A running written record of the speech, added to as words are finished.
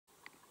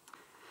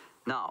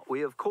Now,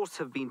 we of course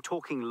have been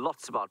talking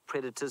lots about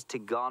predators.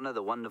 Tigana,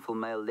 the wonderful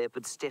male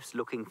leopard. Steph's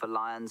looking for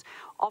lions.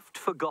 Oft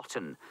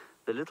forgotten,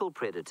 the little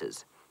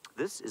predators.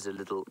 This is a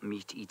little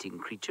meat-eating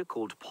creature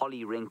called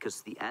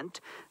Polyrhynchus the ant.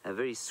 A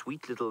very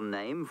sweet little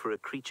name for a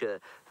creature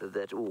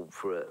that,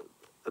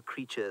 a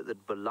creature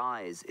that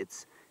belies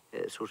its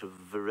sort of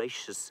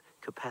voracious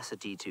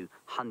capacity to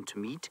hunt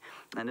meat,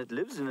 and it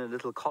lives in a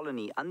little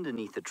colony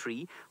underneath a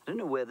tree. I don't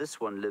know where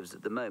this one lives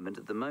at the moment.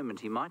 At the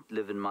moment, he might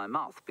live in my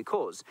mouth,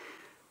 because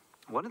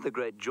one of the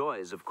great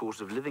joys, of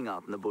course, of living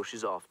out in the bush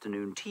is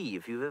afternoon tea.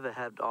 If you've ever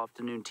had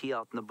afternoon tea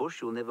out in the bush,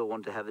 you'll never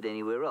want to have it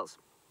anywhere else.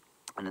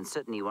 And then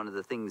certainly one of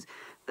the things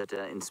that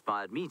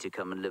inspired me to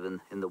come and live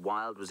in the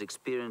wild was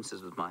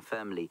experiences with my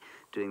family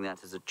doing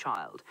that as a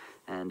child.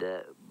 And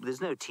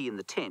there's no tea in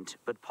the tent,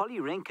 but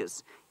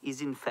Polyrhynchus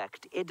is in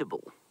fact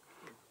edible.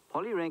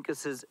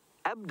 Polyrhynchus's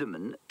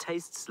abdomen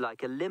tastes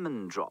like a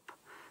lemon drop.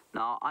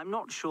 Now, I'm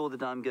not sure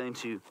that I'm going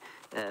to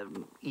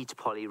eat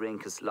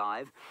Polyrhynchus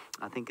live.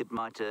 I think it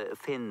might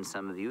offend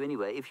some of you.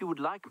 Anyway, if you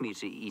would like me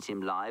to eat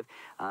him live,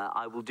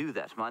 I will do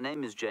that. My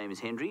name is James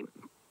Hendry.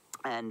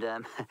 And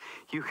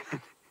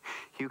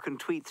you can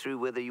tweet through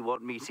whether you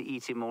want me to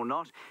eat him or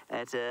not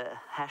at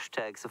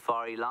hashtag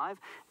Safari Live,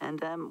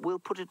 and we'll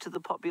put it to the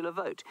popular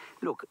vote.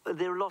 Look,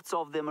 there are lots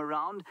of them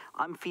around.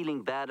 I'm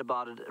feeling bad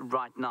about it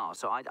right now,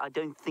 so I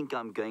don't think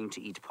I'm going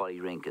to eat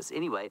Polyrhynchus.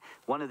 Anyway,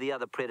 one of the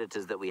other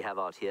predators that we have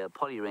out here,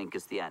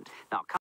 Polyrhynchus the ant. Now,